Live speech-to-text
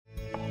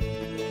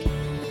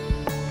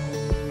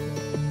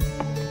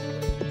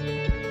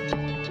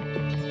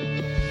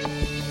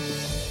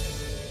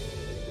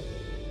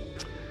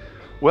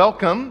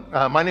Welcome.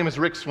 My name is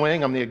Rick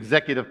Swing. I'm the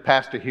executive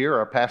pastor here.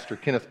 Our pastor,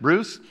 Kenneth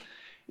Bruce,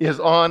 is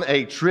on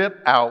a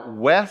trip out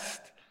west.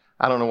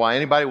 I don't know why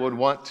anybody would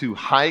want to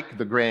hike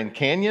the Grand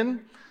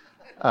Canyon,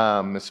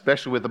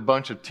 especially with a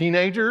bunch of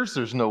teenagers.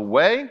 There's no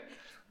way.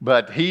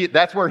 But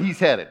that's where he's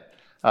headed.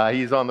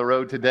 He's on the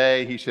road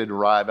today. He should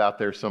arrive out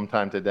there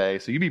sometime today.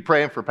 So you be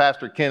praying for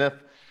Pastor Kenneth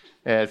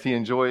as he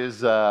enjoys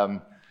the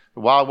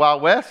Wild,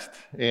 Wild West.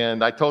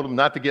 And I told him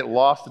not to get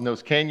lost in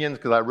those canyons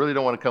because I really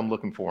don't want to come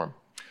looking for him.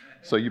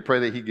 So you pray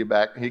that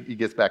he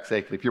gets back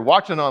safely. If you're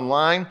watching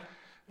online,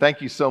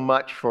 thank you so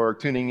much for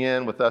tuning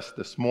in with us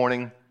this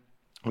morning.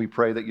 We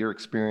pray that your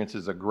experience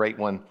is a great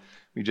one.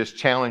 We just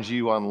challenge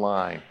you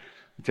online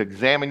to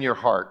examine your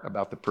heart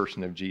about the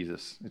person of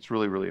Jesus. It's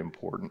really, really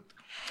important.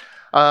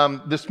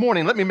 This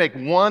morning, let me make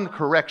one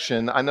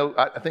correction.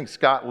 I think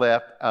Scott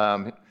left. It's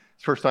the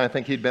first time I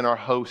think he'd been our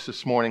host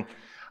this morning.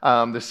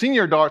 The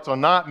senior adults are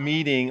not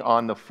meeting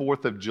on the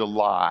 4th of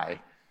July,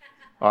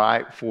 all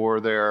right, for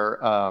their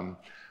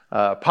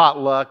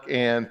potluck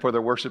and for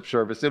their worship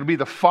service. It'll be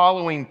the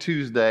following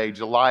Tuesday,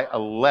 July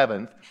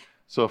 11th.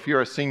 So if you're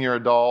a senior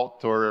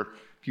adult, or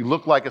if you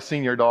look like a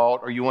senior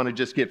adult, or you want to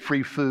just get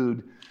free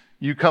food,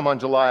 you come on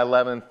July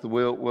 11th.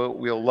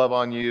 We'll love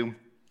on you.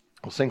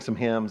 We'll sing some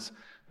hymns.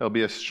 There'll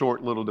be a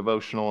short little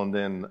devotional, and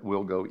then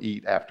we'll go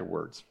eat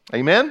afterwards.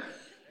 Amen?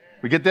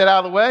 We get that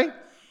out of the way?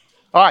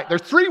 All right,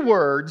 there's 3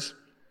 words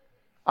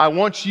I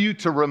want you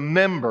to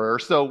remember.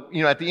 So,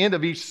 at the end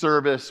of each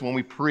service, when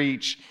we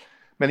preach,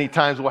 many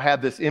times we'll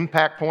have this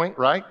impact point,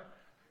 right?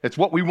 It's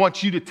what we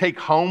want you to take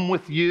home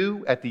with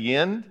you at the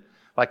end,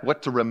 like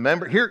what to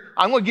remember. Here,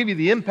 I'm going to give you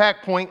the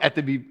impact point at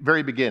the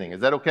very beginning.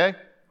 Is that okay?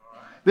 All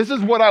right. This is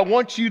what I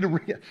want you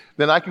to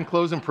Then I can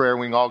close in prayer and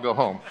we can all go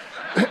home.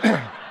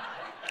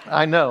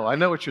 I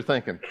know what you're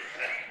thinking.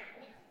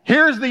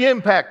 Here's the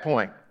impact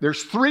point.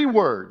 There's 3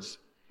 words.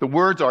 The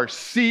words are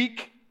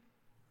seek,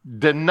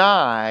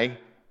 deny,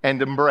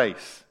 and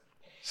embrace.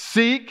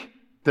 Seek,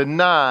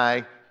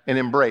 deny, and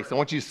embrace. I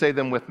want you to say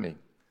them with me.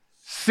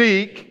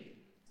 Seek,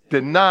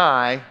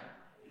 deny,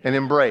 and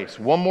embrace.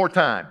 One more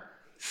time.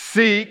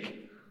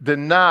 Seek,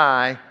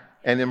 deny,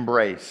 and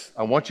embrace.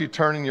 I want you to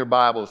turn in your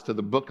Bibles to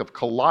the book of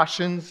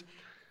Colossians,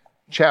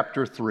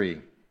 chapter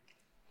 3.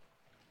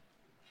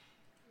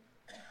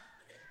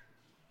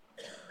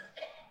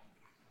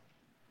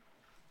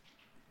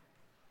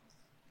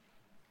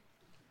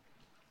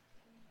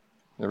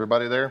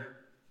 Everybody there?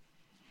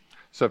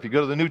 So if you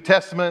go to the New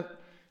Testament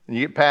and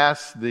you get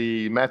past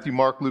the Matthew,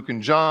 Mark, Luke, and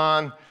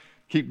John,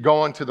 keep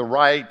going to the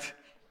right,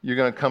 you're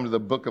going to come to the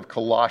book of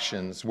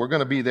Colossians. We're going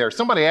to be there.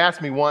 Somebody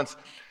asked me once,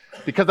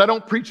 because I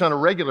don't preach on a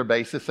regular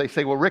basis, they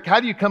say, well, Rick, how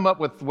do you come up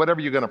with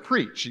whatever you're going to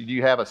preach? Do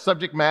you have a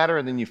subject matter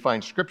and then you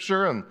find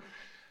scripture? And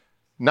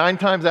 9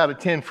 times out of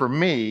 10 for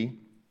me,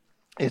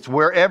 it's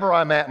wherever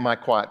I'm at in my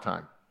quiet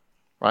time,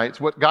 right? It's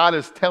what God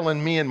is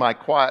telling me in my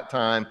quiet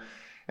time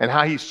and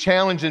how he's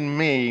challenging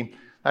me.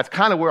 That's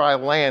kind of where I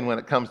land when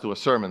it comes to a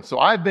sermon. So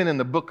I've been in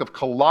the book of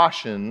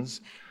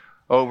Colossians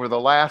over the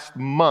last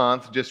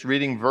month, just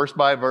reading verse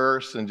by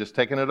verse and just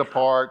taking it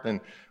apart. And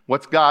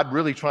what's God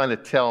really trying to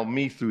tell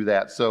me through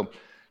that? So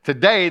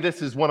today,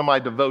 this is one of my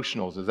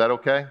devotionals. Is that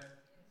okay?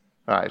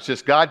 All right. It's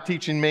just God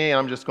teaching me, and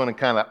I'm just going to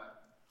kind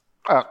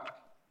of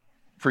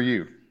for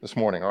you this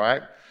morning, all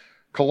right?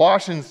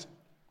 Colossians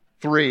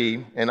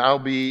 3, and I'll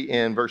be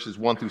in verses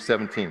 1 through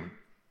 17.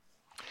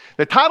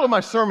 The title of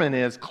my sermon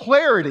is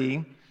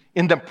Clarity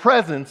in the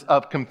Presence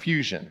of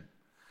Confusion.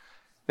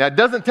 Now, it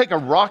doesn't take a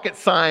rocket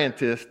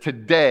scientist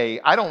today.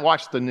 I don't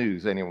watch the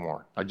news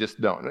anymore. I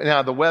just don't.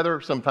 Now, the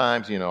weather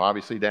sometimes,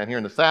 obviously down here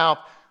in the South,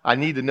 I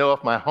need to know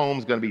if my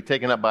home's going to be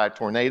taken up by a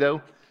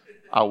tornado.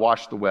 I'll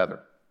watch the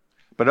weather.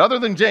 But other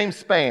than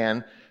James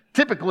Spann,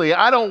 typically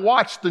I don't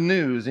watch the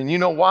news. And you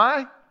know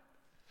why?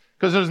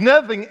 Because there's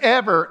nothing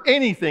ever,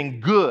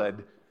 anything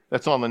good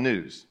that's on the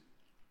news.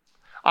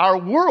 Our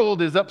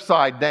world is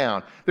upside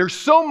down. There's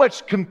so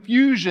much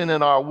confusion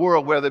in our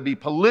world, whether it be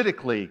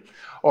politically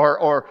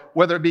or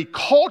whether it be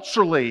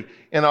culturally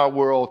in our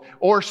world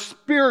or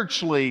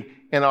spiritually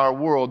in our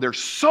world. There's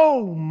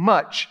so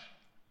much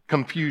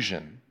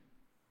confusion.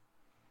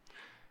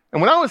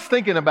 And when I was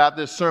thinking about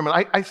this sermon,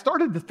 I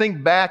started to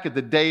think back at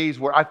the days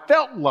where I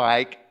felt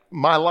like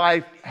my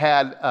life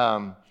had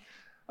a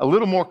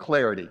little more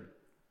clarity.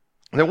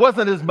 There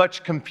wasn't as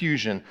much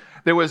confusion.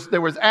 There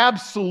was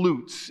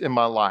absolutes in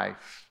my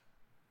life,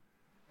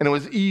 and it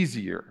was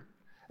easier.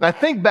 And I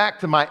think back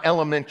to my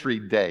elementary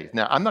days.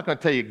 Now, I'm not going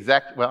to tell you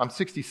exactly. Well, I'm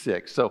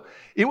 66, so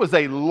it was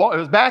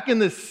back in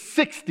the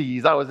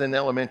 60s. I was in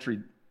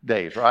elementary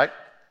days, right?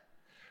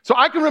 So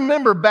I can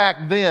remember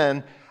back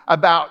then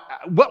about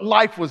what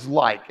life was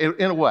like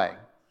in a way.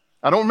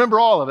 I don't remember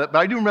all of it, but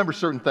I do remember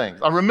certain things.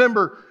 I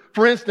remember,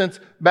 for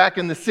instance, back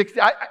in the 60s,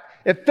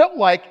 it felt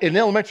like in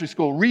elementary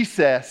school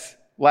recess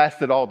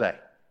lasted all day.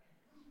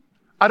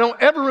 I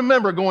don't ever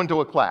remember going to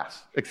a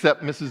class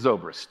except Mrs.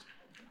 Zobrist.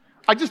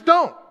 I just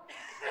don't.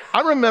 I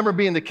remember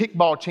being the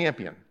kickball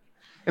champion.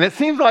 And it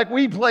seems like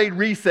we played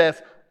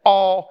recess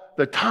all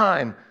the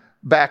time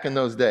back in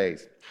those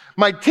days.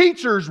 My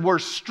teachers were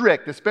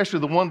strict, especially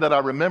the one that I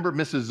remember,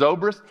 Mrs.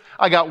 Zobrist.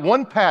 I got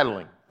one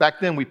paddling.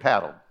 Back then we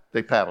paddled.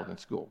 They paddled in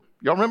school.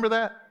 Y'all remember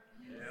that?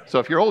 Yeah. So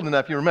if you're old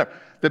enough, you remember.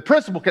 The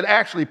principal could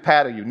actually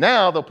paddle you.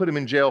 Now they'll put him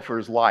in jail for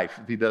his life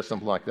if he does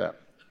something like that.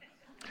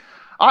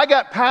 I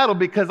got paddled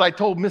because I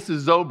told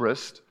Mrs.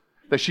 Zobrist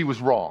that she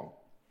was wrong.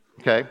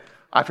 Okay?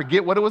 I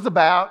forget what it was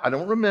about. I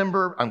don't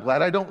remember. I'm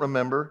glad I don't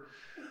remember.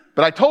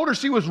 But I told her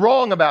she was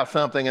wrong about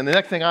something, and the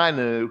next thing I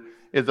knew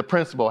is the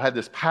principal had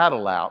this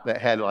paddle out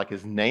that had like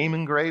his name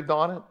engraved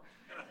on it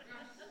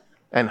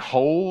and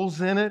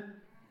holes in it.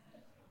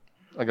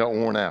 I got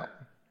worn out.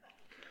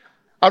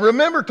 I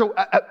remember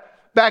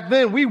back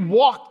then we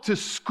walked to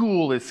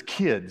school as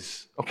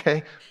kids,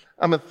 okay?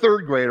 I'm a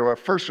third grader or a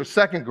first or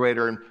second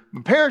grader, and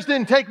my parents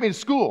didn't take me to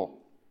school.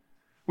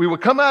 We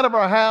would come out of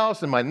our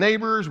house and my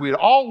neighbors, we'd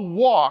all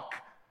walk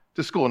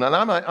to school. Now,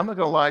 I'm not going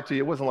to lie to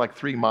you, it wasn't like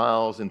 3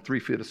 miles and 3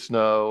 feet of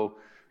snow,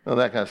 all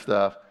that kind of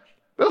stuff.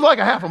 It was like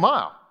a half a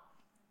mile.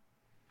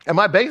 And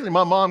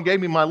my mom gave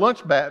me my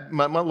lunch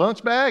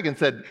bag and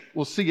said,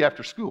 we'll see you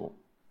after school.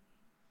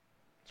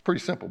 It's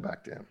pretty simple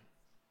back then.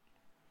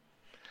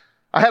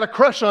 I had a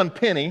crush on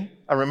Penny.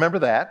 I remember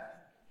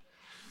that.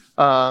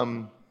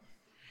 And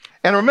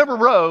I remember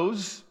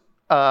Rose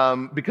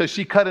because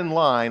she cut in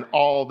line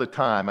all the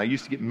time. I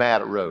used to get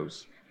mad at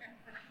Rose.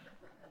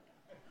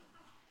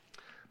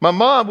 My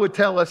mom would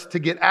tell us to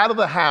get out of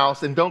the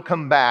house and don't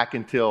come back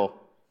until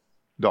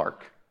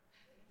dark.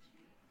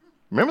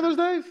 Remember those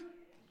days?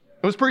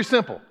 It was pretty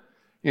simple.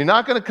 You're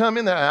not going to come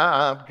in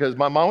there because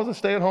my mom was a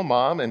stay-at-home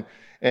mom,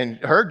 and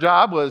her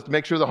job was to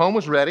make sure the home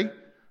was ready,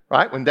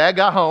 right? When Dad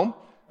got home,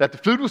 that the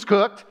food was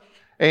cooked.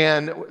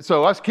 And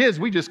so us kids,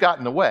 we just got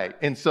in the way.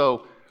 And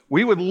so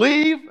we would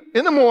leave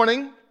in the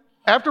morning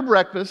after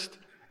breakfast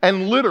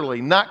and literally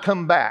not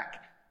come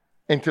back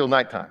until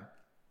nighttime.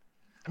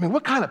 I mean,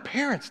 what kind of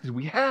parents did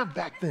we have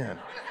back then?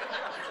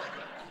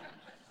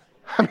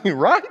 I mean,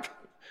 right?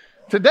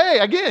 Today,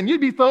 again, you'd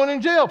be thrown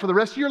in jail for the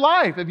rest of your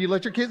life if you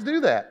let your kids do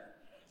that.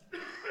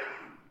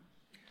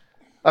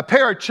 A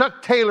pair of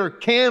Chuck Taylor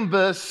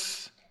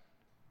canvas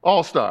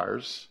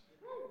All-Stars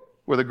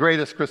were the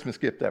greatest Christmas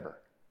gift ever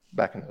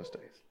back in those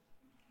days.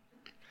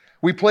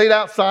 We played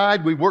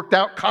outside. We worked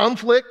out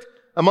conflict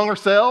among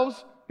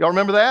ourselves. Y'all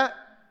remember that?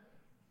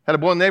 Had a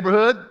boy in the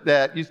neighborhood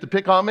that used to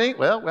pick on me.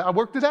 Well, I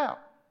worked it out.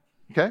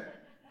 Okay?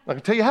 I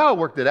can tell you how I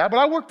worked it out, but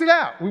I worked it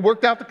out. We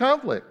worked out the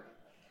conflict.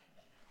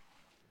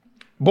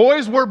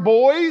 Boys were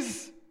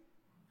boys,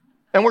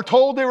 and were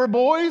told they were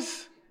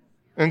boys,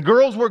 and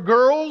girls were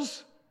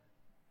girls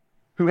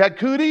who had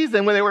cooties,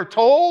 and when they were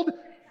told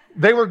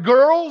they were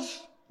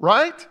girls,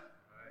 right?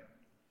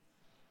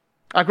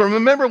 I can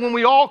remember when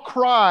we all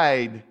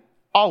cried,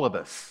 all of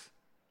us,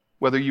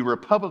 whether you were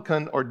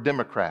Republican or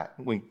Democrat,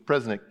 when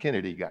President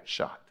Kennedy got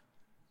shot.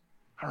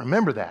 I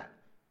remember that.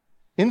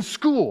 In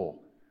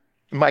school,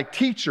 my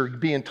teacher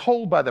being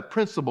told by the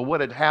principal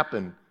what had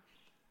happened,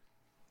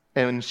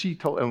 and she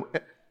told,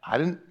 I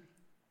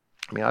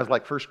was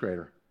like first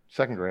grader,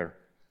 second grader.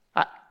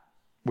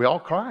 We all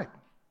cried.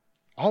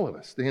 All of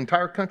us. The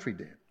entire country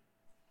did.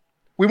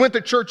 We went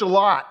to church a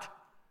lot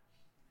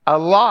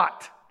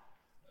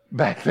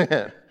back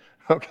then,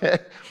 okay?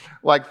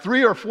 Like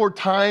 3 or 4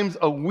 times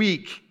a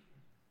week.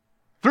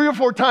 3 or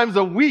 4 times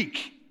a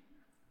week.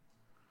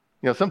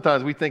 You know,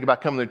 sometimes we think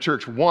about coming to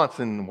church once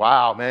and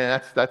wow,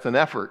 man, that's an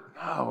effort.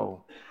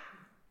 No.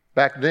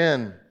 Back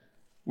then,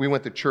 we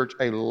went to church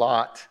a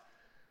lot.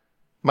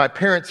 My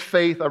parents'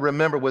 faith, I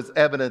remember, was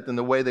evident in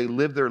the way they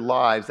lived their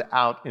lives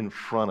out in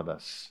front of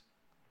us.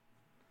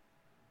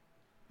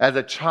 As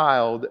a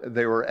child,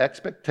 there were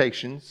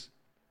expectations,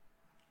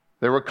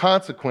 there were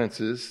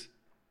consequences,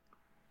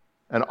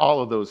 and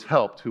all of those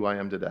helped who I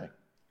am today.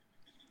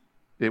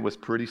 It was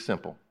pretty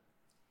simple.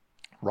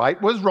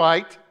 Right was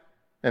right,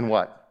 and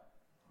what?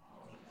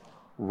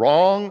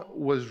 Wrong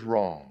was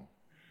wrong.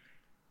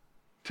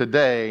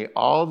 Today,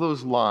 all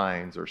those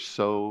lines are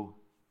so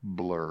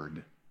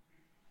blurred.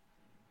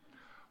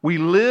 We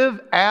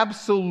live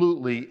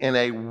absolutely in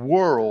a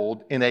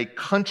world, in a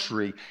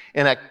country,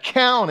 in a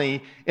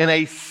county, in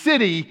a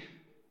city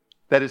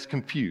that is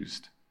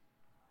confused.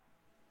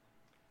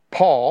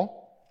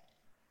 Paul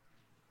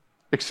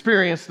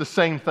experienced the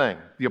same thing,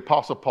 the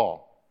Apostle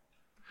Paul.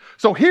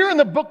 So here in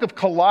the book of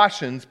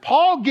Colossians,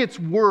 Paul gets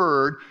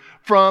word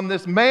from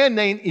this man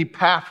named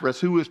Epaphras,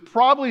 who is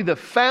probably the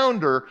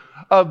founder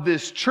of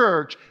this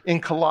church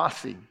in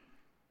Colossae.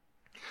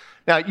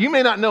 Now, you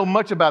may not know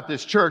much about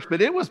this church,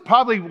 but it was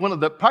probably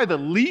the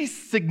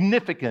least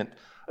significant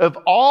of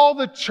all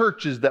the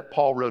churches that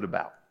Paul wrote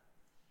about.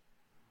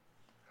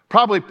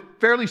 Probably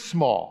fairly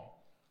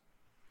small.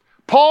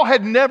 Paul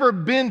had never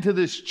been to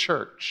this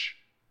church.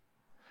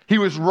 He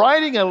was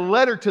writing a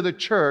letter to the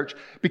church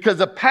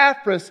because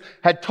Epaphras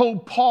had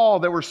told Paul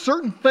there were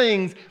certain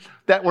things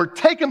that were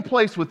taking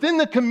place within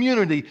the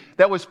community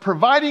that was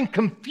providing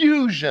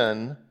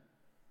confusion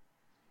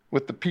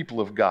with the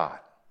people of God.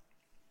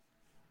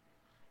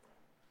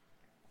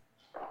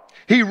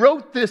 He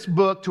wrote this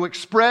book to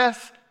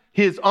express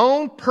his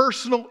own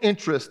personal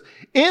interest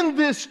in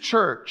this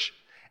church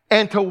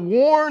and to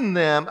warn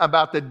them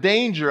about the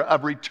danger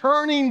of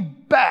returning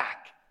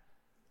back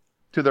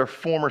to their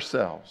former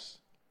selves.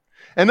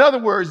 In other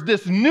words,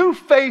 this new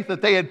faith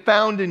that they had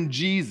found in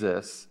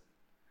Jesus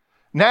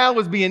now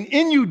was being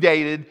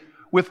inundated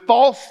with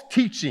false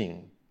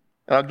teaching.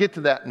 And I'll get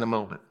to that in a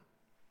moment.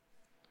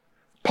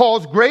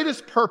 Paul's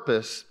greatest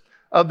purpose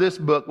of this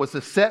book was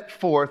to set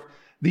forth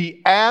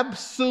the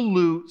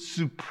absolute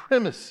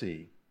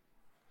supremacy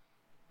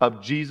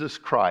of Jesus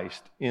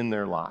Christ in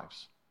their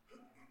lives.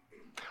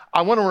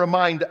 I want to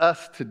remind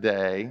us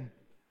today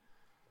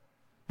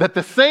that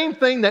the same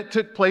thing that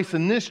took place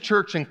in this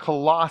church in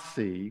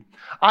Colossae,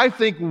 I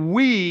think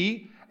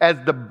we, as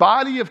the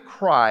body of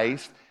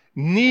Christ,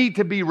 need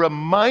to be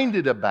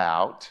reminded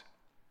about,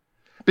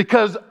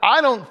 because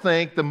I don't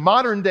think the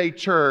modern day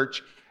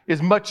church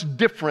is much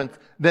different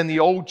than the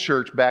old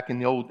church back in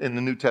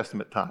the New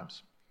Testament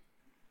times.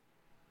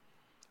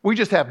 We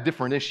just have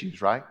different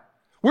issues, right?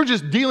 We're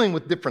just dealing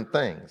with different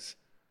things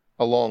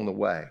along the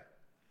way.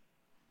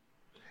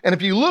 And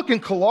if you look in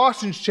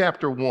Colossians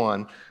chapter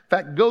 1, in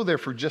fact, go there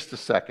for just a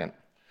second.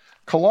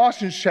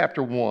 Colossians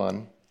chapter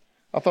 1,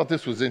 I thought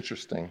this was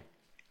interesting.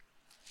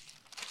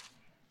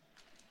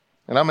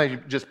 And I may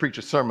just preach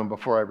a sermon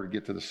before I ever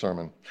get to the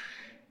sermon.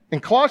 In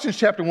Colossians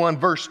chapter 1,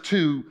 verse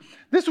 2,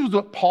 this was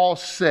what Paul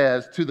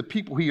says to the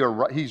people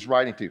he's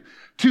writing to.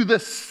 To the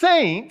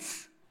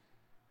saints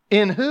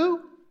in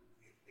who?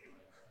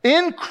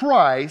 In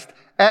Christ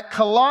at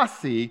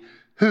Colossae,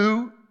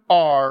 who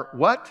are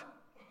what?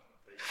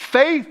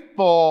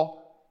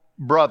 Faithful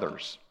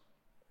brothers.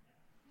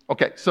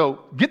 Okay,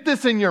 so get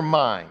this in your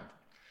mind.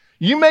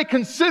 You may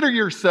consider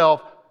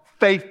yourself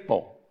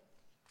faithful.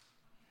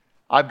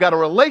 I've got a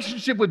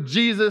relationship with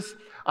Jesus.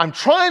 I'm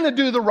trying to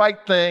do the right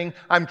thing.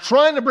 I'm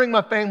trying to bring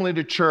my family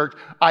to church.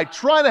 I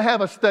try to have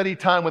a study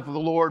time with the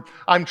Lord.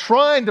 I'm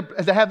trying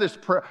to have this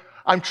prayer.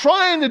 I'm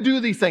trying to do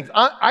these things.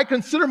 I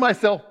consider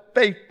myself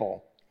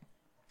faithful.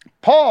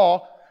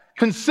 Paul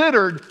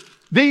considered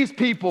these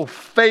people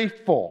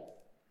faithful.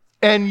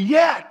 And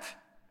yet,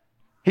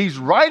 he's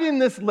writing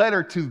this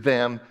letter to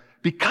them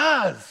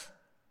because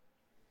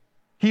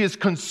he is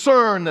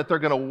concerned that they're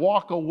going to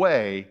walk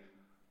away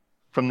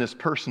from this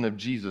person of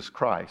Jesus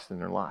Christ in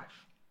their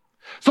life.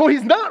 So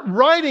he's not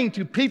writing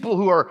to people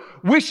who are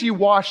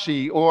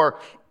wishy-washy or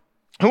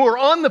who are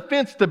on the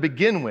fence to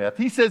begin with.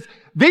 He says,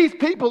 these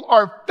people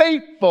are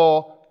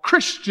faithful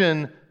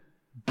Christian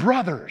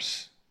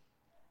brothers.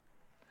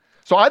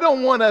 So I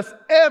don't want us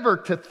ever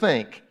to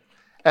think,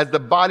 as the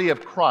body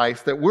of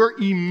Christ, that we're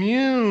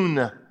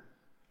immune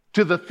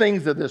to the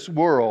things of this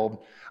world,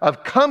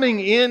 of coming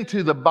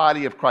into the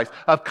body of Christ,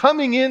 of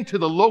coming into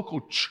the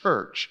local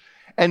church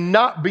and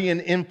not being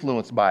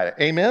influenced by it.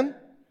 Amen?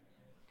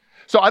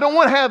 So I don't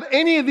want to have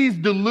any of these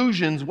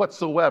delusions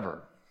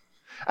whatsoever.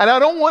 And I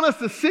don't want us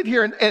to sit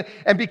here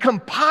and become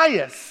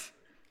pious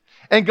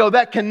and go,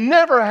 that can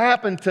never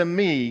happen to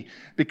me,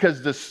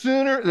 because as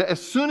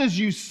soon as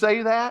you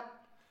say that,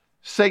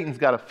 Satan's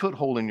got a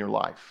foothold in your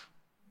life.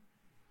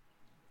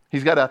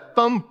 He's got a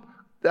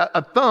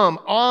thumb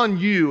on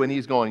you, and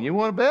he's going, you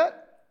want to bet?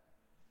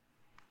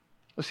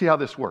 Let's see how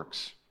this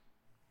works.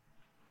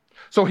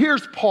 So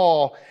here's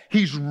Paul.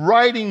 He's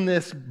writing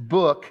this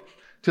book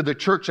to the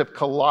church of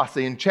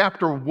Colossae. In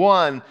chapter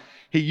 1,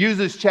 he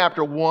uses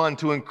chapter 1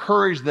 to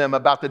encourage them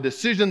about the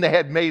decision they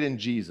had made in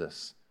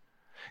Jesus.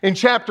 In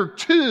chapter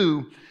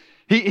 2,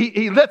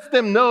 he lets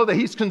them know that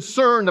he's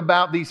concerned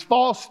about these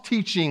false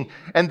teaching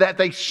and that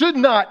they should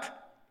not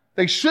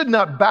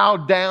bow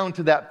down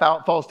to that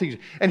false teaching.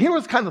 And here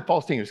was kind of the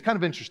false teaching. It's kind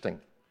of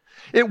interesting.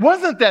 It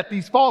wasn't that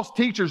these false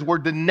teachers were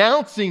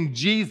denouncing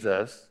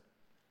Jesus.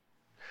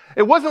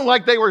 It wasn't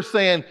like they were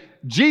saying,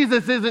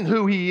 Jesus isn't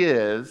who he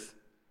is.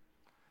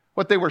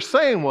 What they were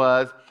saying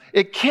was,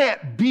 it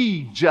can't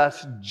be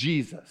just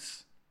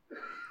Jesus.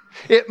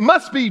 It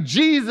must be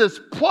Jesus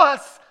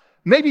plus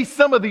maybe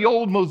some of the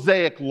old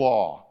Mosaic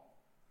law.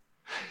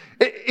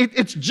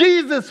 It's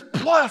Jesus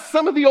plus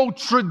some of the old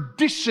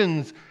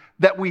traditions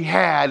that we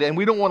had and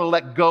we don't want to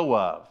let go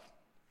of.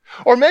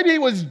 Or maybe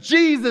it was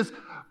Jesus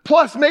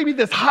plus maybe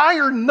this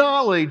higher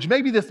knowledge,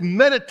 maybe this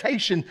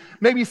meditation,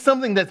 maybe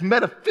something that's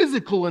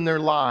metaphysical in their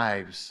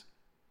lives.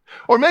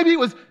 Or maybe it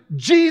was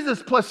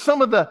Jesus plus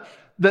some of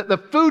the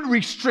food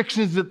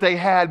restrictions that they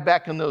had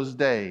back in those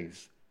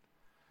days.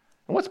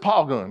 And what's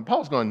Paul going?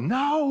 Paul's going,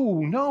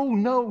 no.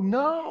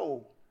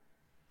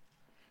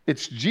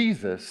 It's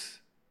Jesus.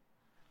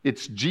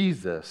 It's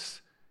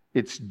Jesus.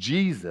 It's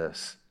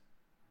Jesus.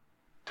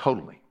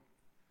 Totally.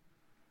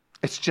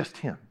 It's just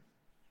him.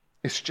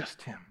 It's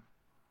just him.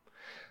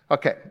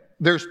 Okay,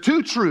 there's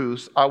two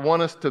truths I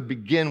want us to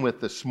begin with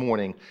this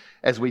morning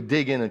as we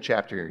dig in a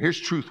chapter here. Here's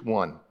truth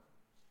one.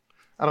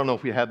 I don't know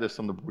if we have this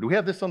on the board. Do we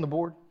have this on the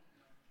board?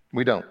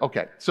 We don't.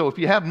 Okay, so if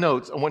you have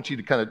notes, I want you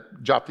to kind of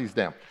jot these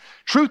down.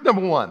 Truth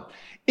number one.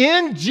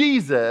 In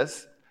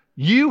Jesus,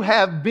 you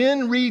have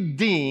been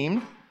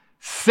redeemed,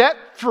 set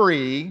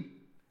free,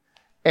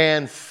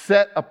 and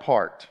set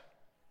apart.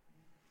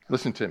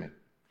 Listen to me.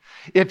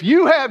 If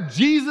you have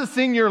Jesus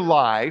in your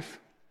life,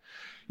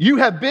 you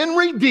have been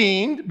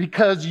redeemed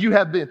because you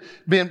have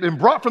been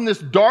brought from this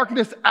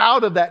darkness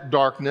out of that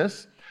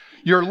darkness.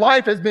 Your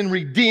life has been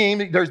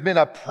redeemed. There's been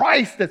a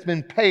price that's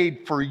been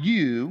paid for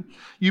you.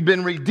 You've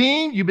been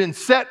redeemed. You've been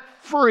set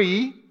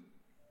free.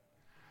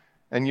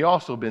 And you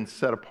also been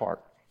set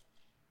apart.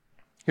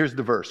 Here's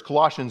the verse,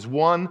 Colossians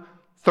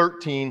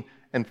 1:13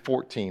 and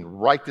 14.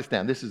 Write this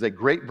down. This is a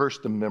great verse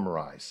to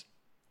memorize.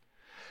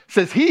 It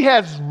says, He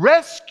has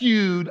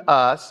rescued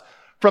us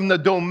from the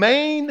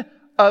domain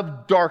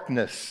of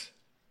darkness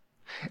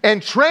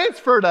and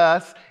transferred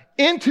us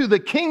into the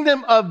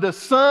kingdom of the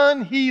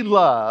Son He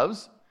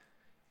loves,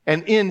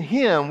 and in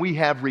Him we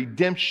have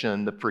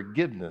redemption, the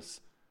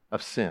forgiveness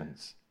of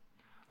sins.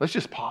 Let's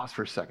just pause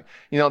for a second.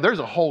 There's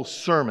a whole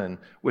sermon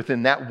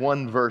within that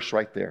one verse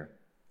right there.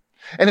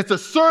 And it's a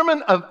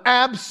sermon of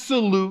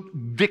absolute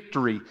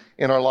victory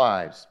in our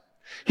lives.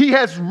 He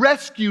has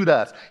rescued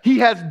us. He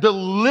has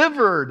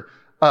delivered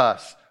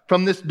us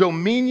from this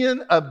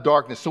dominion of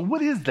darkness. So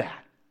what is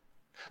that?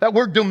 That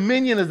word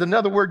dominion is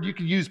another word. You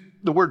could use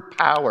the word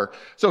power.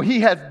 So He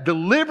has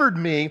delivered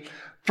me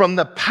from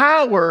the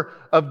power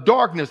of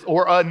darkness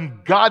or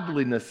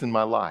ungodliness in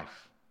my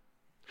life.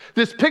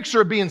 This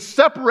picture of being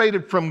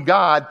separated from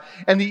God,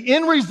 and the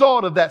end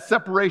result of that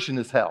separation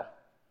is hell.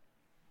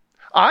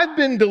 I've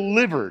been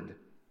delivered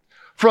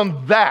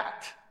from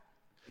that,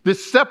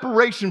 this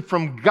separation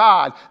from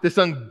God, this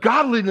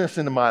ungodliness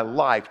in my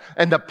life,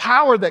 and the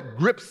power that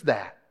grips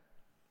that.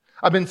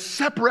 I've been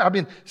separated, I've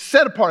been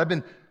set apart, I've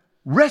been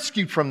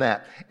rescued from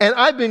that. And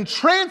I've been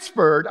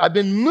transferred, I've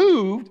been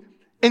moved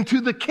into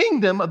the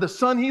kingdom of the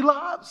Son He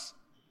loves.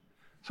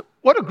 So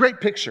what a great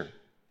picture.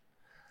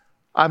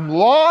 I'm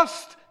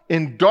lost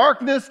in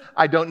darkness.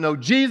 I don't know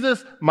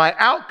Jesus. My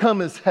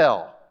outcome is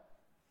hell.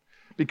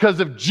 Because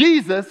of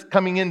Jesus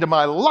coming into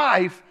my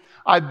life,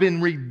 I've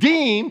been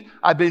redeemed.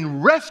 I've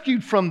been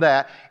rescued from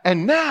that.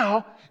 And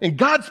now, in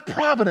God's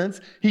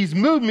providence, He's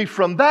moved me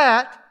from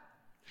that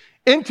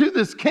into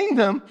this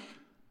kingdom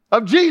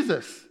of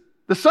Jesus,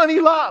 the Son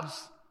He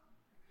loves.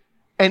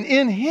 And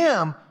in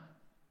Him,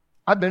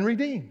 I've been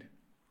redeemed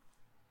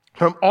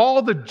from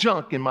all the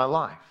junk in my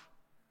life.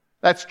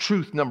 That's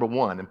truth number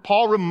one. And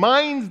Paul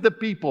reminds the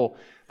people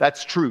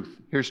that's truth.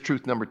 Here's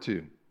truth number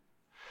two.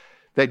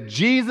 That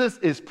Jesus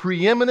is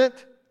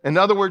preeminent. In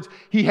other words,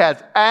 He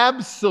has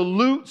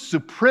absolute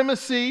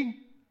supremacy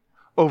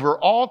over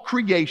all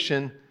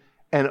creation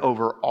and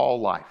over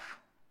all life.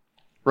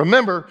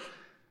 Remember,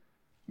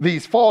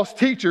 these false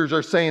teachers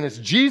are saying it's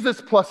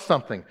Jesus plus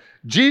something,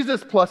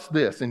 Jesus plus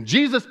this, and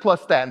Jesus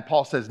plus that. And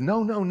Paul says,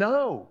 no, no,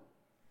 no.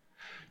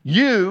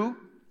 You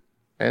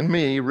and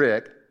me,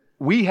 Rick,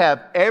 we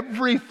have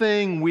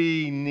everything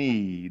we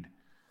need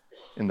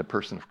in the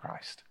person of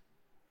Christ.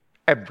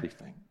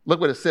 Everything. Look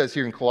what it says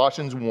here in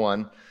Colossians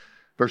 1,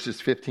 verses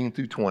 15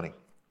 through 20.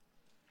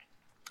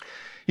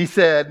 He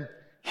said,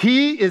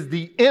 He is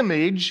the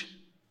image,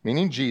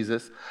 meaning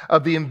Jesus,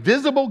 of the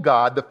invisible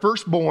God, the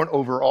firstborn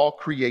over all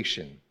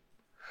creation.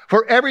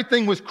 For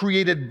everything was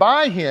created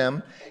by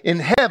Him in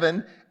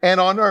heaven and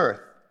on earth,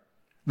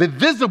 the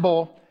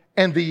visible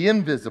and the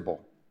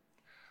invisible.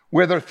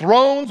 Whether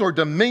thrones or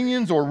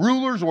dominions or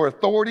rulers or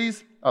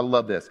authorities, I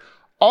love this.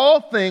 All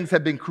things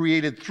have been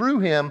created through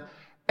Him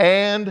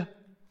and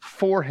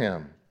for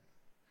Him.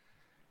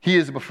 He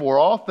is before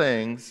all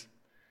things,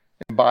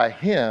 and by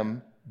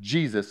Him,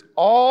 Jesus,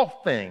 all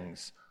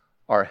things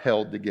are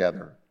held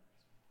together.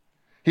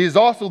 He is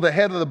also the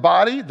head of the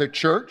body, the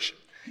church.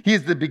 He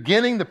is the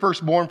beginning, the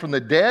firstborn from the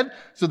dead,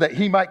 so that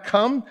He might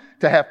come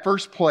to have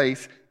first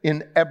place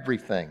in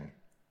everything.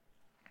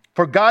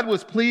 For God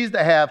was pleased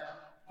to have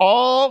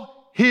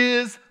all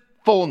His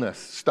fullness.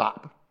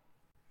 Stop.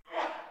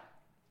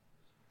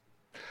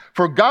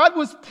 For God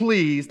was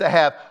pleased to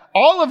have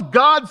all of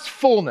God's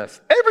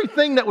fullness,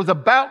 everything that was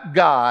about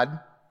God,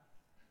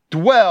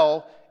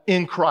 dwell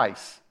in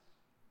Christ.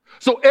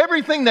 So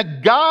everything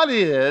that God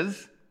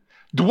is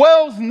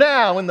dwells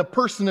now in the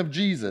person of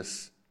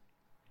Jesus.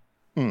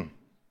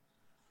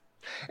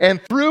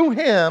 And through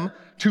Him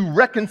to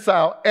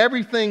reconcile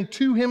everything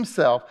to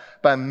Himself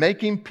by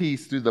making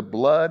peace through the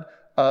blood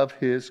of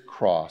His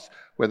cross,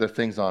 whether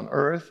things on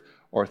earth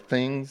or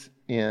things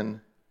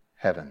in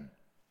heaven.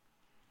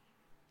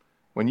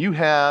 When you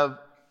have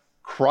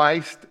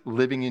Christ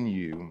living in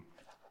you,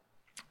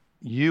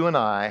 you and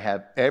I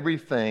have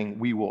everything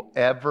we will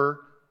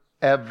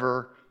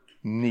ever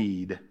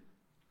need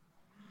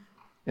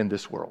in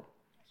this world.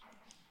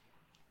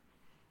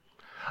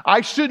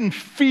 I shouldn't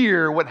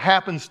fear what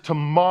happens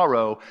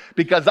tomorrow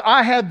because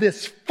I have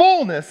this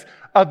fullness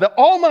of the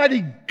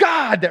Almighty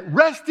God that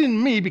rests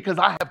in me because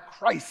I have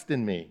Christ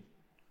in me.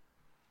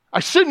 I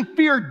shouldn't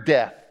fear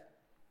death.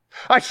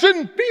 I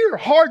shouldn't fear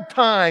hard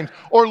times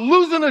or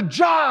losing a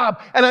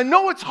job. And I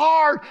know it's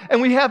hard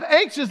and we have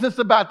anxiousness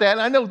about that.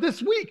 And I know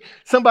this week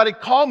somebody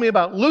called me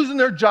about losing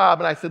their job.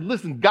 And I said,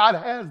 listen, God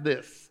has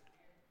this.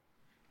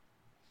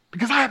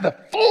 Because I have the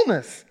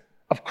fullness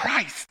of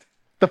Christ,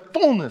 the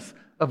fullness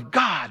of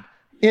God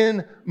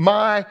in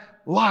my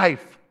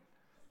life.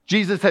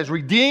 Jesus has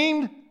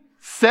redeemed,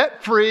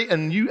 set free,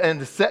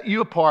 and set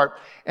you apart,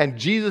 and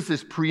Jesus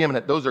is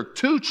preeminent. Those are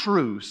two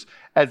truths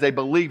as a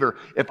believer.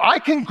 If I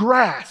can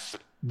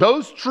grasp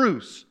those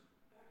truths,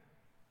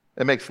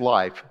 it makes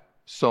life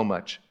so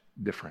much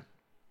different.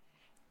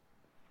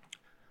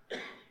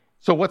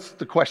 So what's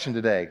the question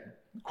today?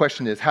 The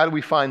question is, how do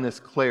we find this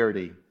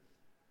clarity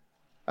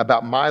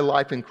about my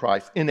life in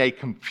Christ in a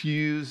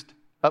confused,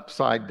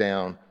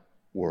 upside-down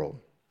world?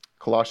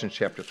 Colossians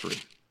chapter 3.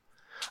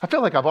 I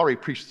feel like I've already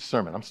preached the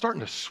sermon. I'm starting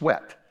to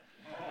sweat.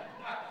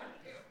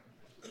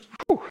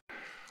 Whew.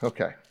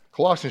 Okay,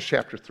 Colossians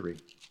chapter 3.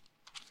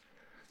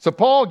 So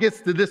Paul gets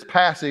to this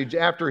passage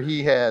after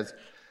he has,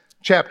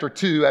 chapter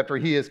 2, after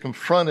he has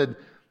confronted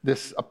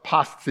this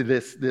apostasy,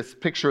 this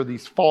picture of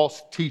these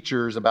false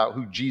teachers about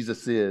who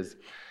Jesus is.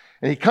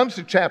 And he comes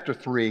to chapter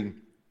 3,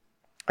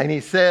 and he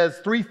says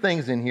three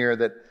things in here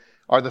that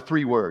are the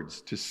three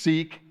words: to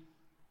seek,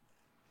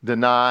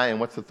 deny, and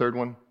what's the third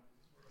one?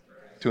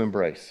 To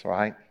embrace, all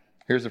right?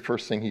 Here's the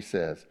first thing he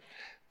says.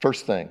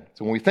 First thing.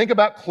 So when we think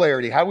about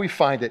clarity, how do we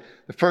find it?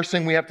 The first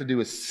thing we have to do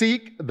is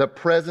seek the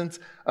presence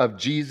of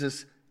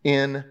Jesus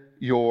in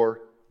your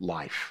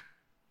life.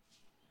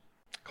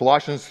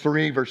 Colossians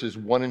 3, verses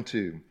 1 and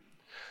 2.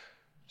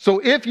 So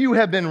if you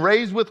have been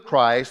raised with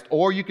Christ,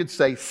 or you could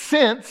say,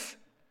 since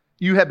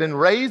you have been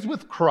raised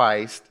with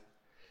Christ,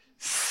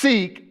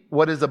 seek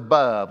what is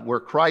above, where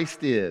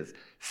Christ is,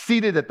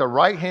 seated at the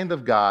right hand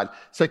of God.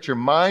 Set your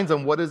minds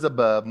on what is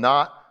above,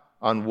 not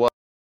on what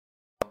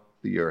is on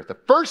the earth. The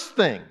first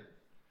thing,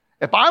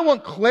 if I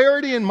want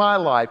clarity in my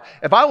life,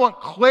 if I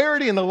want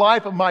clarity in the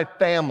life of my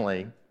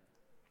family,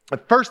 the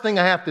first thing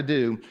I have to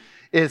do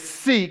is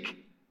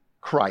seek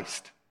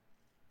Christ.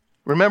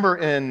 Remember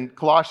in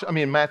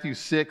Matthew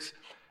 6,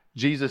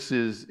 Jesus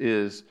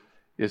is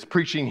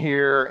preaching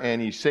here, and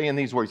he's saying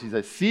these words. He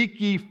says, seek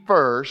ye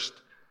first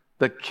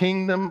the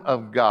kingdom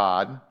of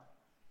God,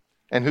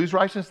 and whose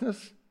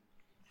righteousness?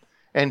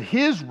 And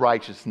his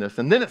righteousness.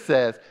 And then it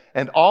says,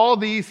 and all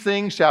these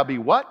things shall be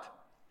what?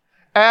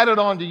 Added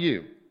on to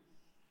you.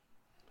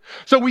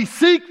 So we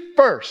seek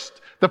first.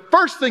 The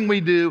first thing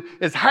we do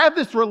is have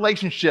this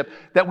relationship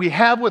that we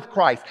have with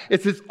Christ.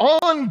 It's this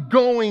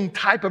ongoing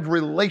type of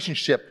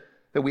relationship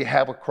that we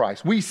have with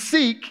Christ. We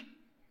seek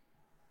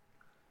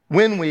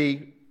when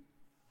we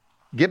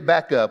get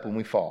back up when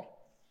we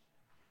fall.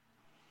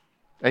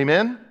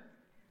 Amen?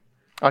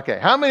 Okay,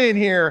 how many in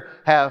here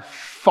have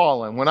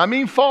fallen? When I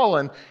mean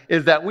fallen,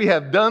 is that we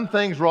have done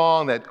things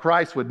wrong that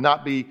Christ would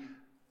not be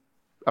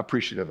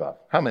appreciative of.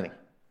 How many?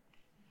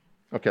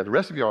 Okay, the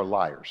rest of you are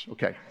liars.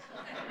 Okay.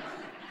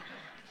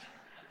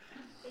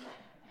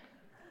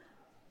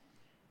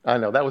 I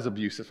know, that was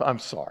abusive. I'm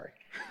sorry.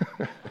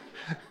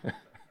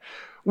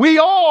 We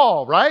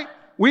all, right?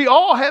 We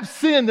all have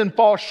sinned and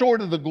fall short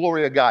of the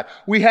glory of God.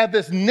 We have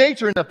this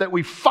nature enough that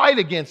we fight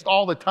against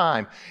all the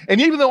time.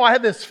 And even though I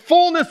have this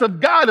fullness of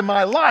God in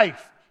my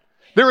life,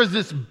 there is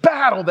this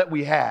battle that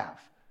we have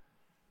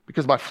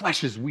because my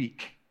flesh is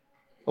weak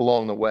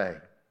along the way.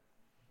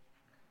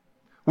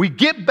 We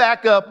get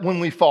back up when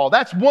we fall.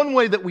 That's one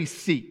way that we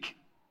seek.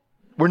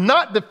 We're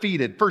not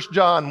defeated. 1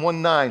 John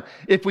 1:9.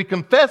 If we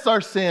confess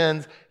our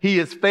sins, he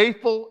is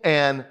faithful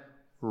and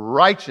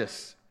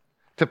righteous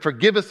to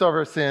forgive us of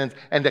our sins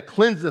and to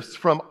cleanse us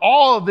from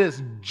all of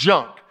this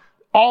junk,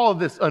 all of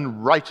this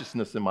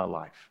unrighteousness in my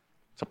life.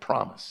 It's a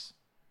promise.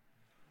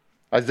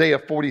 Isaiah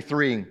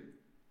 43,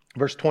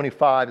 verse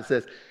 25, it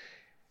says,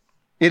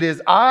 it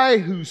is I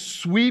who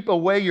sweep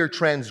away your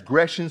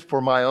transgressions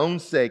for my own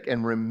sake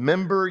and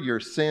remember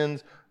your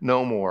sins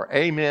no more.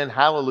 Amen.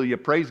 Hallelujah.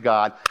 Praise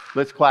God.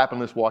 Let's clap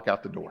and let's walk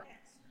out the door.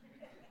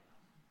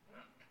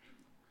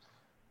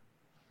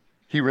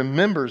 He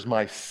remembers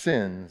my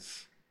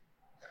sins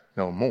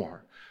no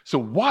more. So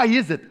why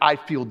is it I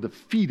feel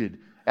defeated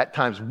at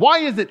times? Why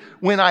is it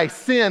when I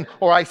sin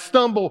or I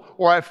stumble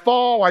or I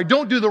fall or I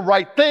don't do the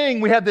right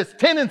thing, we have this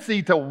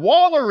tendency to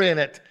waller in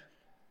it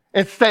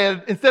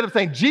instead of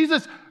saying,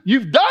 Jesus,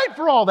 you've died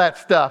for all that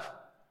stuff.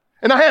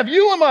 And I have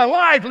you in my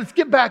life. Let's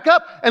get back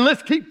up and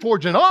let's keep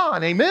forging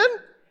on. Amen?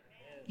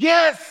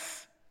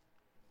 Yes.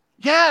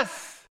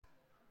 Yes.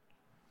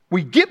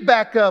 We get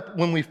back up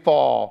when we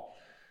fall.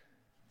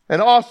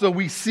 And also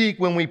we seek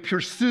when we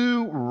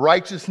pursue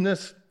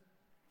righteousness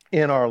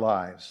in our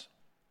lives.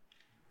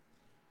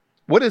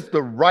 What is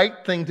the right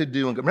thing to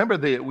do? And remember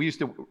we used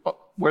to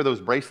wear those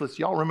bracelets.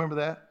 Y'all remember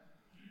that?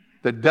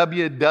 The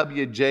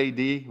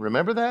WWJD.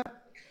 Remember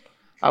that?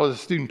 I was a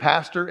student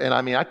pastor, and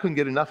I couldn't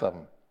get enough of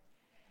them.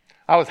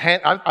 I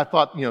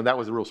thought, that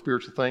was a real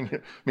spiritual thing.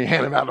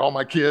 Handing them out to all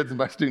my kids in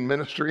my student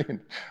ministry. And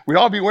we'd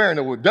all be wearing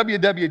a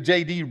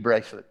WWJD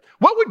bracelet.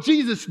 What would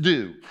Jesus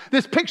do?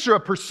 This picture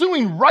of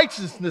pursuing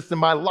righteousness in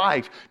my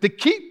life, to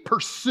keep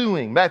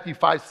pursuing. Matthew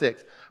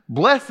 5:6.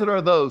 Blessed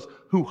are those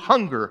who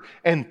hunger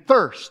and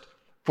thirst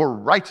for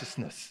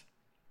righteousness,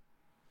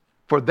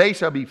 for they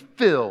shall be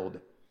filled.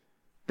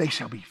 They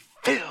shall be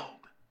filled.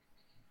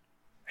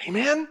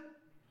 Amen?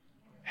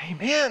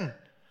 Amen.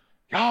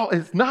 Y'all,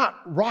 it's not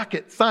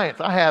rocket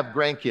science. I have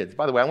grandkids.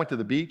 By the way, I went to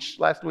the beach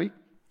last week.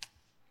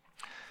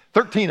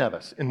 13 of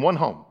us in one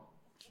home.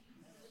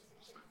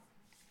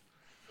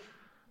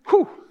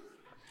 Whew.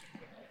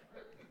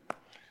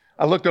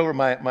 I looked over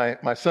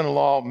my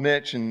son-in-law,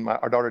 Mitch, and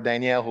our daughter,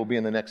 Danielle, who will be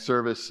in the next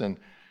service. And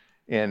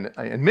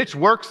Mitch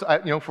works,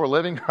 for a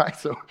living, right?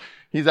 So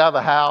he's out of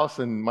the house.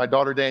 And my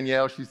daughter,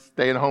 Danielle, she's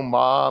staying-at-home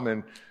mom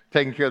and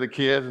taking care of the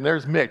kids. And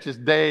there's Mitch. It's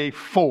day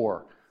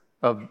 4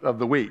 of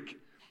the week.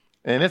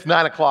 And it's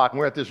 9 o'clock, and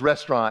we're at this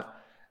restaurant.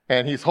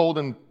 And he's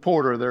holding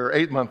Porter, their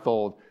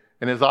 8-month-old,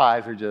 and his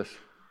eyes are just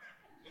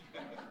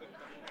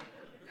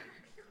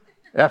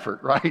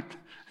effort, right?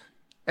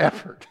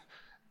 Effort.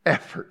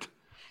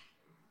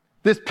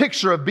 This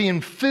picture of being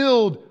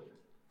filled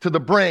to the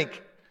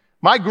brink.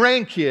 My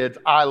grandkids,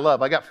 I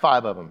love. I got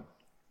 5 of them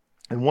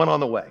and 1 on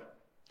the way.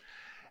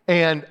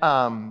 And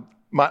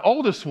my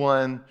oldest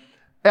one,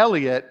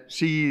 Elliot,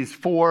 she's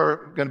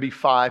 4, going to be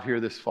 5 here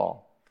this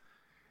fall.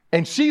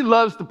 And she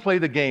loves to play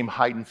the game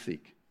hide and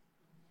seek.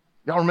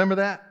 Y'all remember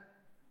that?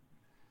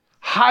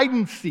 Hide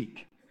and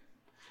seek.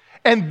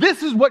 And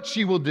this is what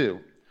she will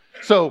do.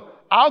 So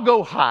I'll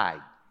go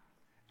hide.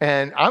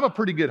 And I'm a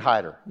pretty good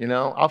hider,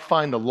 I'll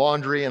find the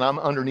laundry, and I'm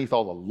underneath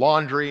all the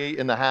laundry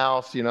in the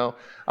house,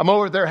 I'm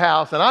over at their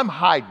house, and I'm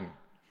hiding.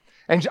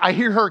 And I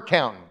hear her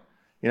counting,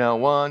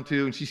 1,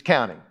 2, and she's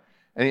counting.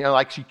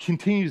 And, she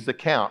continues to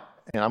count.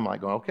 And I'm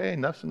like, okay,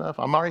 enough's enough.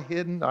 I'm already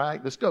hidden. All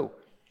right, let's go.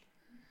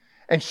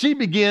 And she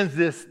begins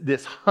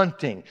this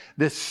hunting,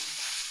 this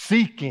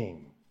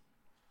seeking.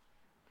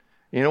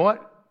 You know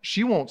what?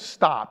 She won't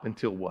stop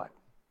until what?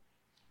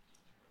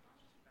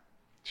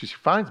 She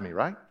finds me,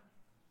 right?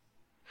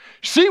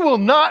 She will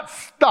not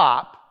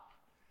stop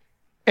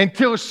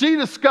until she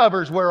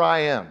discovers where I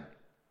am.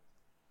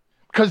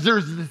 Because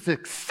there's this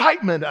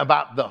excitement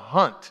about the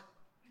hunt.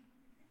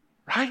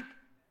 Right?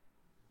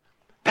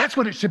 That's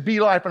what it should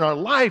be like in our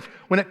life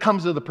when it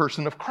comes to the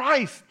person of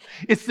Christ.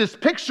 It's this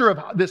picture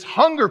of this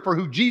hunger for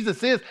who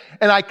Jesus is,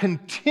 and I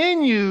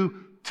continue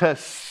to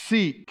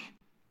seek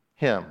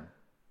him.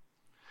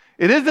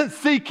 It isn't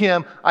seek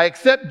him, I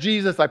accept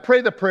Jesus, I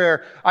pray the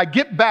prayer, I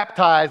get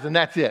baptized, and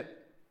that's it.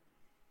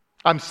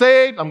 I'm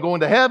saved, I'm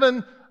going to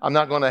heaven, I'm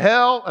not going to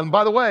hell. And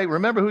by the way,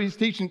 remember who he's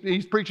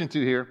preaching to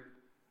here?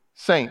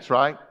 Saints,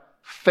 right?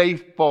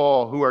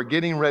 Faithful who are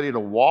getting ready to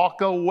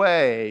walk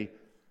away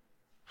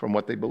from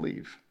what they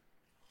believe.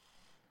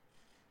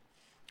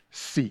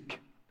 Seek.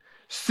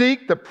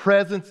 Seek the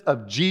presence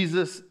of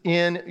Jesus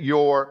in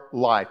your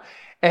life.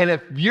 And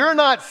if you're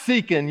not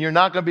seeking, you're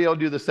not going to be able to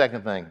do the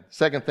second thing.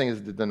 Second thing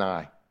is to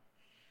deny.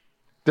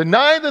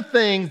 Deny the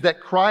things that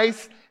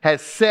Christ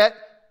has set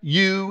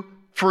you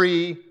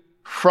free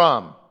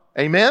from.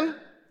 Amen?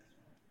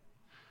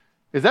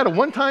 Is that a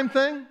one-time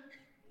thing?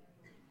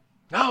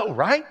 No,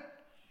 right?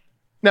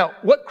 Now,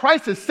 what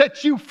Christ has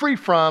set you free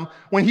from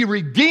when he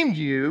redeemed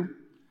you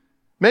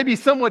may be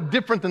somewhat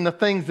different than the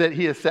things that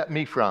he has set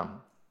me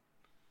from.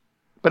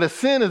 But a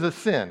sin is a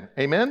sin.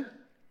 Amen?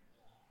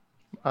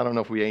 I don't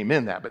know if we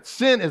amen that, but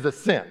sin is a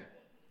sin.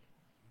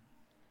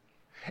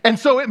 And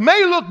so it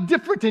may look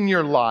different in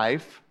your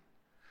life,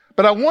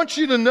 but I want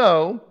you to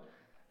know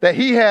that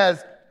he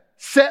has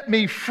set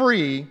me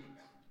free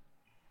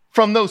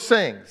from those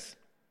things.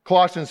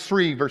 Colossians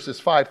 3, verses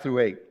 5 through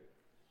 8. It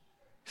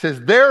says,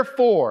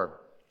 therefore,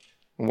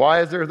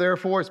 why is there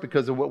therefore? It's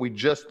because of what we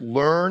just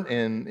learned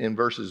in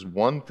verses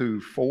 1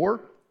 through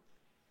 4.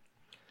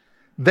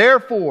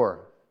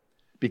 Therefore,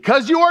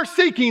 because you are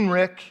seeking,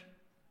 Rick,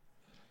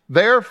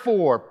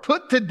 therefore,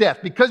 put to death.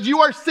 Because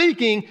you are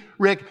seeking,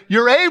 Rick,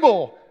 you're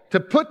able to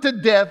put to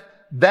death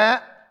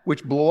that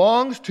which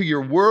belongs to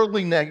your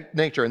worldly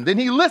nature. And then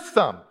he lists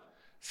some.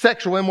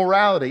 Sexual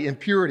immorality,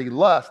 impurity,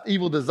 lust,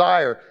 evil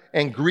desire,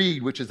 and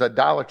greed, which is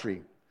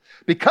idolatry.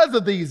 Because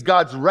of these,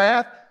 God's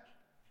wrath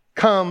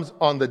comes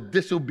on the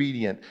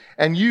disobedient.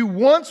 And you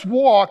once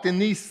walked in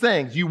these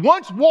things. You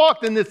once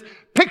walked in this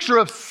picture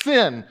of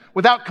sin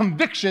without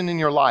conviction in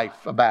your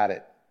life about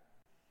it.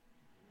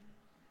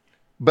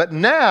 But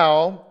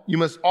now you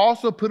must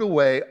also put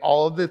away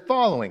all of the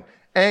following: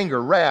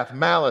 anger, wrath,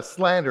 malice,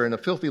 slander, and a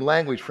filthy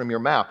language from your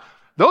mouth.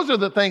 Those are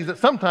the things that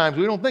sometimes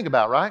we don't think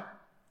about, right?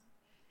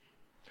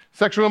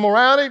 Sexual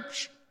immorality?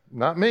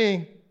 Not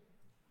me.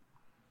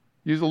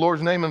 Use the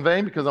Lord's name in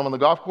vain because I'm on the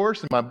golf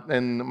course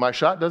and my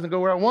shot doesn't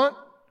go where I want?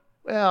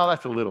 Well,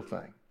 that's a little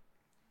thing.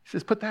 He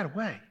says, put that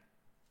away.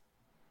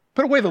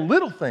 Put away the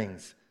little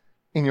things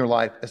in your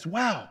life as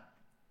well.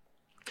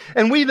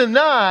 And we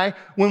deny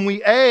when we,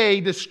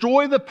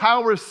 destroy the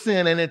power of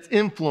sin and its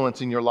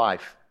influence in your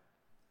life.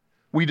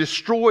 We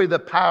destroy the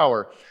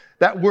power.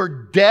 That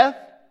word death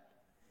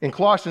in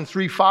Colossians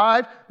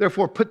 3:5,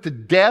 therefore put to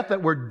death.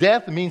 That word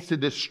death means to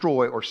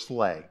destroy or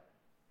slay.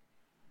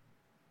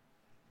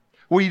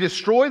 We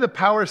destroy the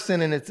power of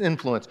sin and its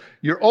influence.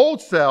 Your old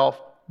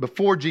self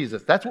before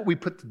Jesus, that's what we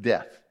put to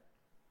death.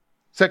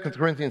 2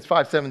 Corinthians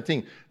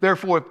 5:17,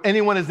 therefore if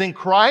anyone is in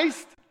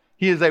Christ,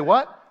 he is a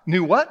what?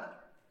 New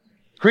what?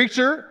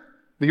 Creature.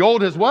 The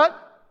old is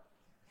what?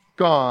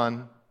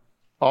 Gone.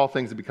 All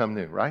things have become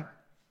new, right?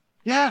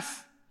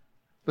 Yes.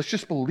 Let's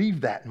just believe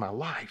that in my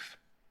life.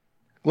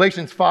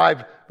 Galatians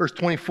 5, verse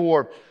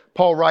 24,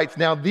 Paul writes,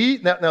 now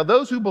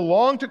those who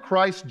belong to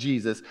Christ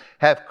Jesus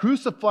have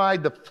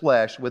crucified the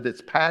flesh with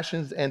its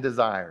passions and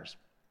desires.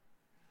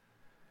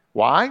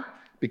 Why?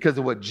 Because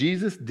of what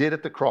Jesus did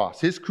at the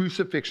cross. His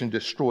crucifixion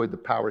destroyed the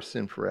power of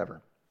sin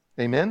forever.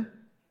 Amen?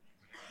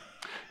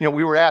 You know,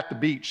 we were at the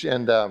beach,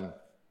 and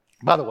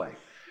by the way,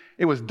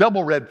 it was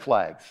double red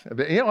flags.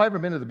 You know, ever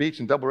been to the beach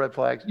and double red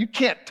flags? You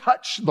can't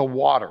touch the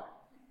water,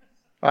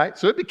 right?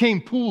 So it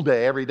became pool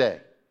day every day.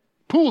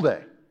 Pool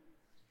day.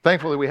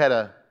 Thankfully, we had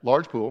a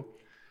large pool,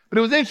 but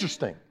it was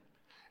interesting.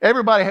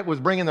 Everybody was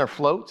bringing their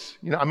floats.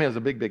 You know, I mean, it was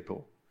a big, big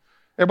pool.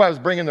 Everybody was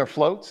bringing their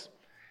floats,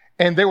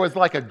 and there was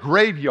like a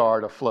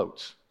graveyard of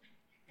floats.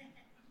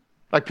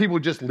 Like people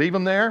would just leave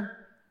them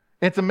there.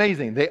 It's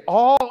amazing. They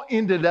all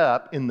ended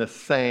up in the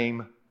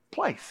same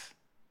place.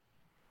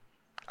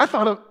 I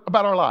thought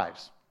about our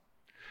lives.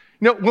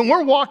 You know, when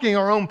we're walking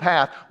our own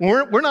path,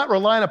 when we're not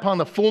relying upon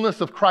the fullness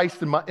of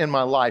Christ in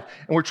my life,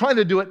 and we're trying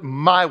to do it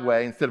my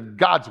way instead of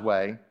God's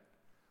way,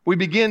 we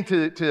begin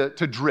to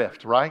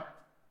drift, right?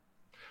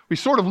 We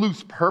sort of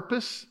lose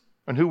purpose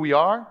on who we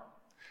are,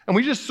 and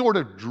we just sort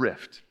of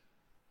drift.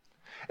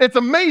 It's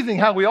amazing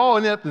how we all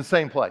end up in the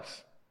same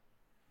place,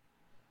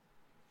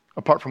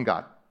 apart from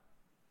God.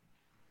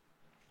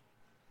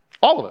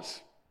 All of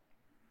us,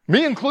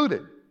 me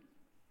included.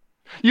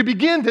 You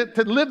begin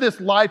to live this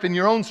life in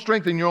your own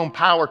strength and your own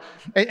power,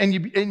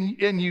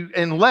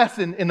 and less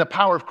in the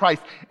power of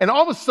Christ. And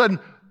all of a sudden,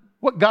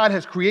 what God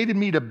has created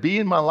me to be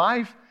in my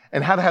life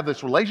and how to have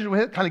this relationship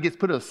with it kind of gets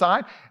put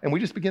aside, and we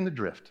just begin to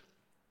drift.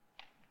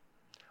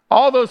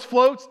 All those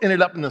floats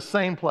ended up in the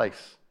same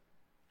place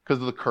because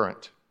of the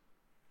current,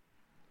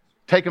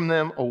 taking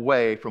them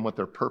away from what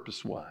their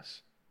purpose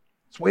was.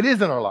 That's the way it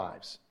is in our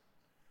lives.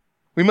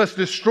 We must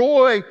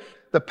destroy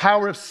the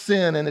power of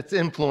sin and its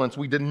influence.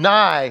 We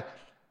deny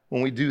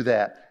when we do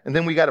that. And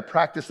then we got to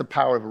practice the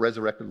power of a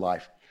resurrected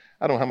life.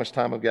 I don't know how much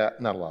time I've got.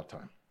 Not a lot of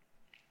time.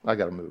 I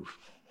got to move.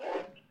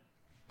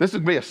 This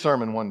would be a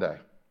sermon one day.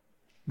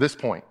 This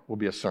point will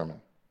be a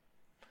sermon.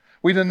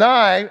 We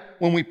deny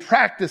when we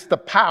practice the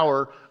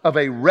power of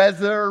a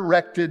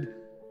resurrected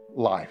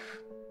life.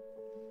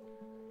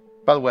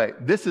 By the way,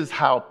 this is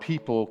how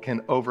people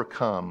can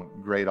overcome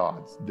great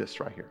odds. This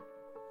right here.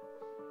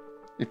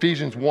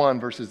 Ephesians 1,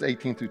 verses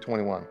 18 through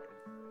 21.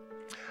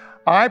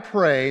 I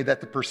pray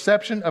that the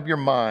perception of your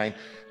mind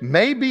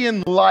may be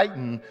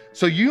enlightened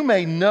so you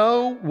may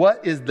know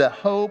what is the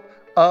hope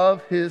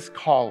of his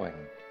calling.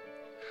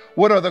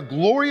 What are the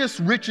glorious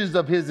riches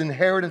of his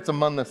inheritance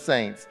among the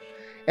saints?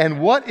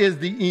 And what is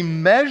the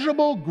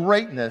immeasurable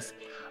greatness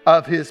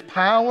of his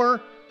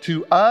power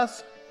to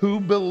us who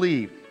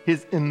believe?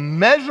 His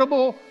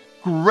immeasurable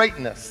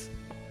greatness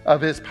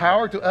of his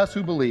power to us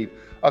who believe,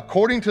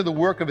 according to the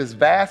work of his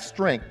vast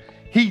strength.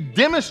 He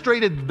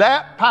demonstrated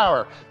that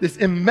power, this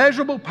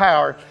immeasurable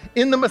power,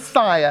 in the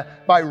Messiah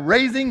by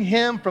raising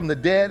him from the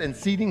dead and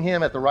seating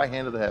him at the right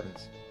hand of the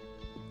heavens.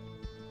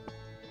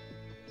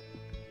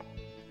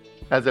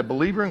 As a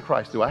believer in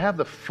Christ, do I have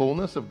the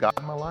fullness of God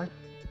in my life?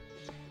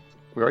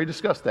 We already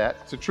discussed that.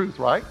 It's the truth,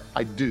 right?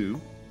 I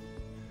do.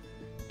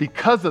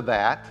 Because of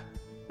that,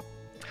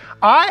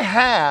 I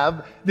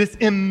have this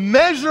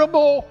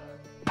immeasurable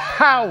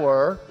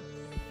power